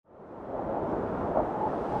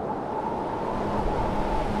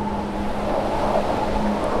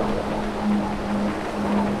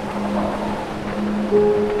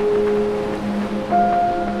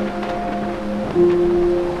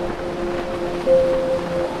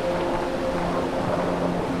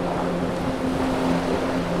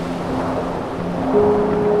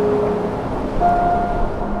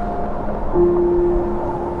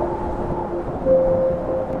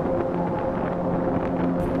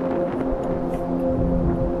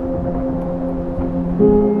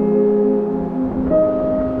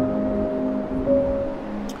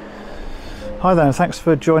Hi there, and thanks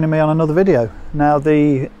for joining me on another video. Now,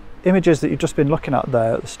 the images that you've just been looking at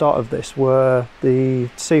there at the start of this were the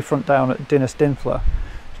seafront down at Dinas Dinfla,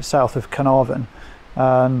 just south of Carnarvon,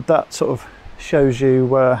 and that sort of shows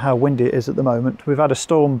you how windy it is at the moment. We've had a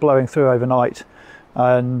storm blowing through overnight,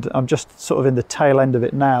 and I'm just sort of in the tail end of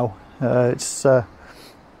it now. It's a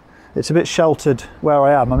bit sheltered where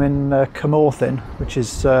I am. I'm in Carmarthen, which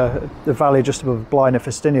is the valley just above Blaenau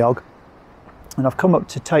Festiniog, and I've come up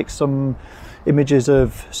to take some images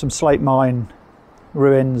of some slate mine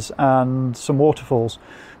ruins and some waterfalls,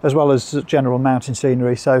 as well as general mountain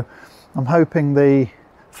scenery. So I'm hoping the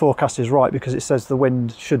forecast is right, because it says the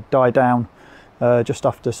wind should die down just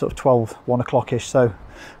after sort of 1 o'clock-ish. So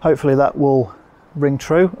hopefully that will ring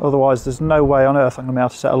true. Otherwise there's no way on earth I'm going to be able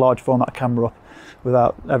to set a large format camera up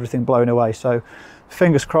without everything blown away. So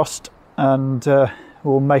fingers crossed, and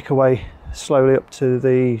we'll make our way slowly up to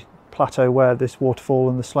the plateau where this waterfall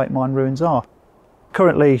and the slate mine ruins are.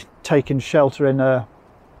 Currently taking shelter in an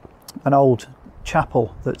old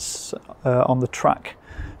chapel that's on the track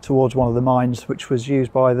towards one of the mines, which was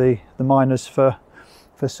used by the miners for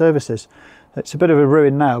services. It's a bit of a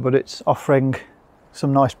ruin now, but it's offering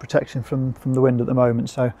some nice protection from the wind at the moment,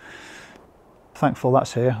 so thankful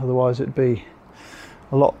that's here. Otherwise it'd be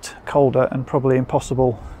a lot colder and probably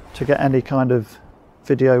impossible to get any kind of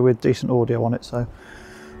video with decent audio on it. So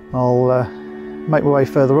I'll make my way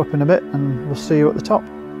further up in a bit, and we'll see you at the top.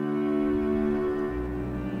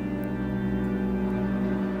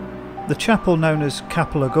 The chapel known as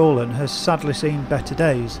Capel Gorlan has sadly seen better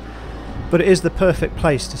days, but it is the perfect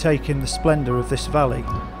place to take in the splendour of this valley.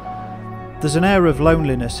 There's an air of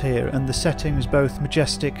loneliness here, and the setting is both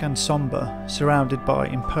majestic and sombre, surrounded by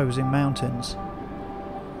imposing mountains.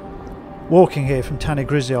 Walking here from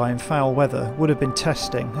Tanygrisiau in foul weather would have been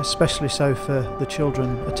testing, especially so for the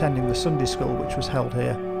children attending the Sunday school which was held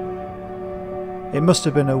here. It must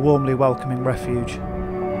have been a warmly welcoming refuge.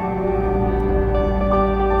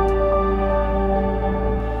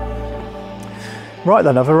 Right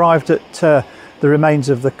then, I've arrived at the remains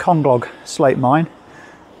of the Conglog slate mine.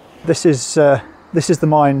 This is the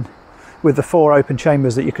mine with the 4 open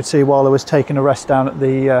chambers that you could see while I was taking a rest down at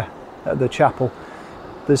the chapel.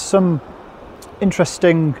 There's some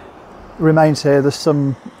interesting remains here. There's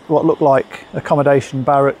some what look like accommodation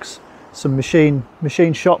barracks, some machine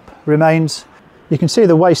shop remains. You can see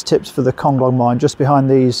the waste tips for the Conglog mine just behind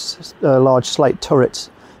these large slate turrets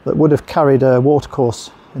that would have carried a watercourse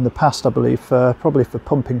in the past, I believe, probably for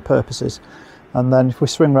pumping purposes. And then if we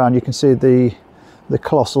swing around, you can see the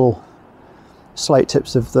colossal slate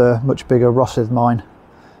tips of the much bigger Rosyth mine,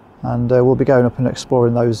 and we'll be going up and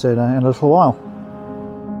exploring those in a little while.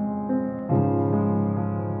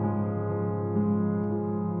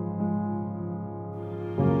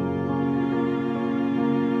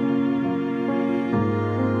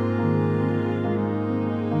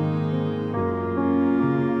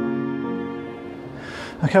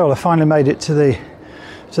 Okay, well, I finally made it to the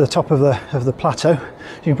top of the plateau.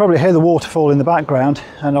 You can probably hear the waterfall in the background,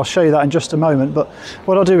 and I'll show you that in just a moment. But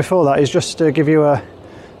what I'll do before that is just give you a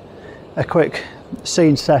quick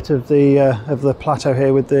scene set of the plateau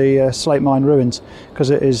here with the slate mine ruins,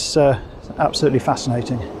 because it is absolutely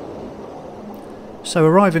fascinating. So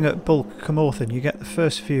arriving at Bulk Carmarthen, you get the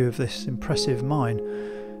first view of this impressive mine.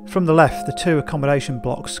 From the left, the 2 accommodation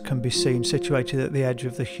blocks can be seen situated at the edge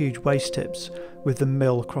of the huge waste tips, with the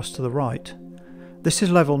mill across to the right. This is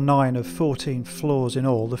level 9 of 14 floors in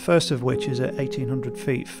all, the first of which is at 1800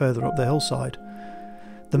 feet further up the hillside.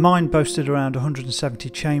 The mine boasted around 170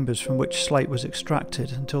 chambers from which slate was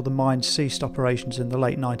extracted until the mine ceased operations in the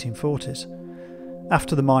late 1940s.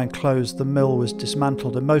 After the mine closed, the mill was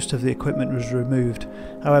dismantled and most of the equipment was removed.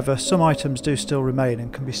 However, some items do still remain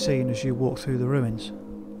and can be seen as you walk through the ruins.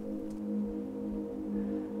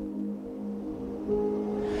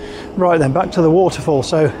 Right then, back to the waterfall.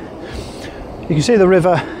 So you can see the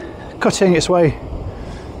river cutting its way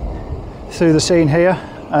through the scene here,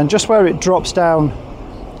 and just where it drops down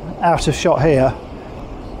out of shot here,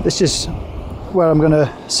 this is where I'm going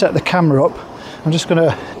to set the camera up. I'm just going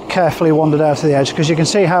to carefully wander down to the edge, because you can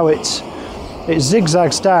see how it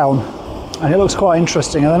zigzags down, and it looks quite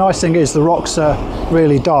interesting. And the nice thing is the rocks are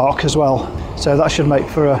really dark as well, so that should make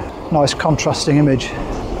for a nice contrasting image.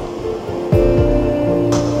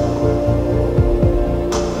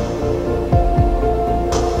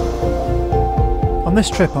 On this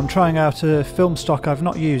trip I'm trying out a film stock I've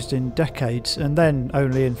not used in decades, and then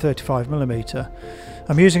only in 35mm.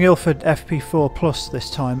 I'm using Ilford FP4 Plus this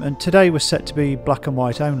time, and today was set to be black and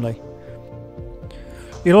white only.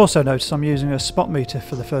 You'll also notice I'm using a spot meter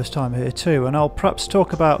for the first time here too, and I'll perhaps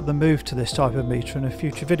talk about the move to this type of meter in a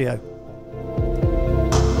future video.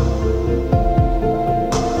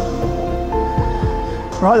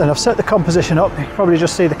 Right then, I've set the composition up. You can probably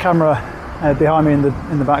just see the camera behind me in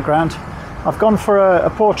the background. I've gone for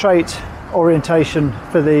a portrait orientation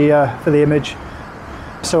for the image.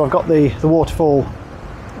 So I've got the waterfall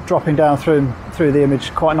dropping down through the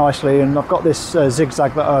image quite nicely, and I've got this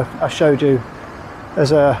zigzag that I showed you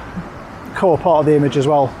as a core part of the image as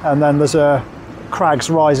well. And then there's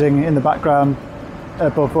crags rising in the background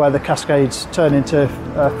above where the cascades turn into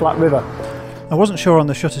a flat river. I wasn't sure on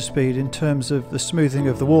the shutter speed in terms of the smoothing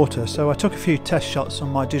of the water, so I took a few test shots on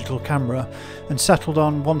my digital camera and settled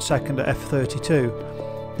on 1 second at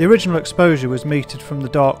f32. The original exposure was metered from the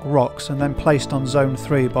dark rocks and then placed on zone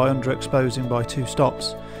 3 by underexposing by 2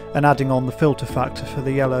 stops and adding on the filter factor for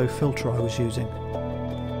the yellow filter I was using.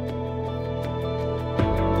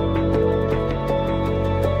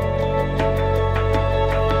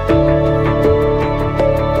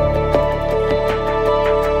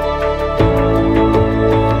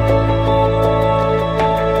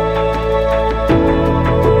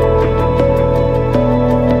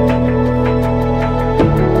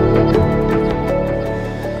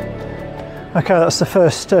 Okay, that's the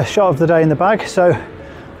first shot of the day in the bag, so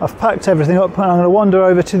I've packed everything up and I'm going to wander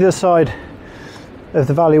over to the other side of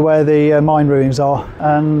the valley where the mine ruins are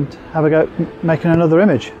and have a go making another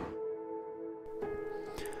image.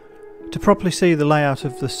 To properly see the layout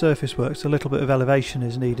of the surface works, a little bit of elevation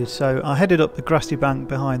is needed, so I headed up the grassy bank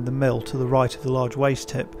behind the mill to the right of the large waste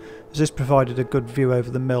tip, as this provided a good view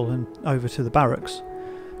over the mill and over to the barracks.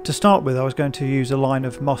 To start with, I was going to use a line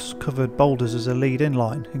of moss-covered boulders as a lead-in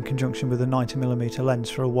line in conjunction with a 90mm lens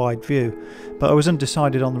for a wide view, but I was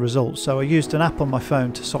undecided on the results, so I used an app on my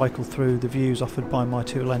phone to cycle through the views offered by my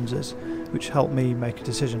 2 lenses, which helped me make a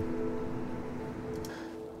decision.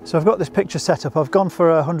 So I've got this picture set up. I've gone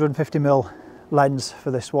for a 150mm lens for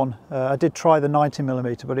this one. I did try the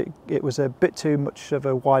 90mm, but it was a bit too much of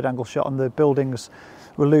a wide-angle shot, and the buildings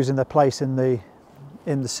were losing their place in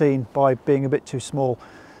the scene by being a bit too small.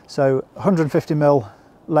 So 150mm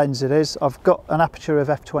lens it is. I've got an aperture of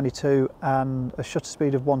f22 and a shutter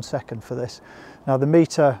speed of 1 second for this. Now the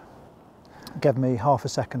meter gave me half a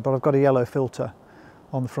second, but I've got a yellow filter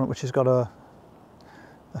on the front which has got a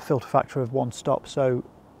filter factor of 1 stop. So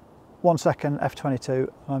 1 second f22, and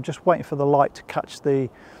I'm just waiting for the light to catch the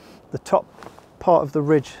top part of the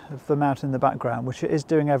ridge of the mountain in the background, which it is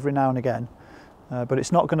doing every now and again, but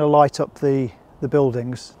it's not going to light up the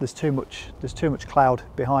buildings. There's too much cloud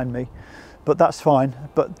behind me, but that's fine.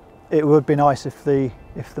 But it would be nice if the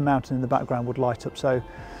mountain in the background would light up. So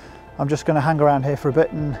I'm just going to hang around here for a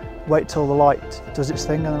bit and wait till the light does its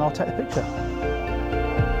thing, and then I'll take the picture.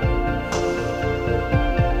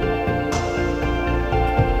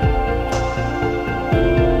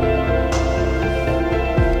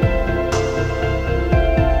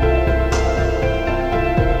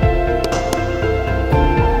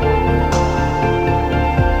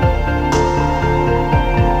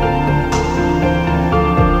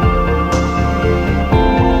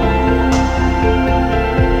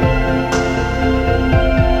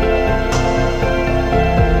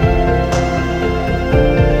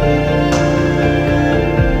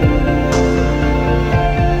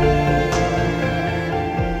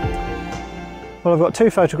 Well, I've got 2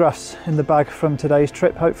 photographs in the bag from today's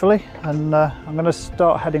trip, hopefully, and I'm going to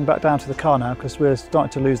start heading back down to the car now because we're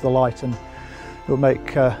starting to lose the light, and it'll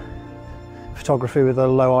make photography with a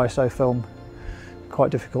low ISO film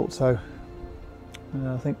quite difficult. So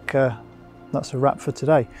I think that's a wrap for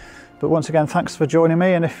today. But once again, thanks for joining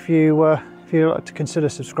me, and if you'd like to consider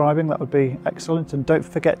subscribing, that would be excellent, and don't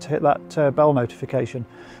forget to hit that bell notification,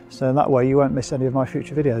 so that way you won't miss any of my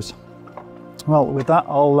future videos. Well, with that,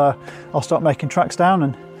 I'll start making tracks down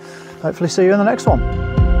and hopefully see you in the next one.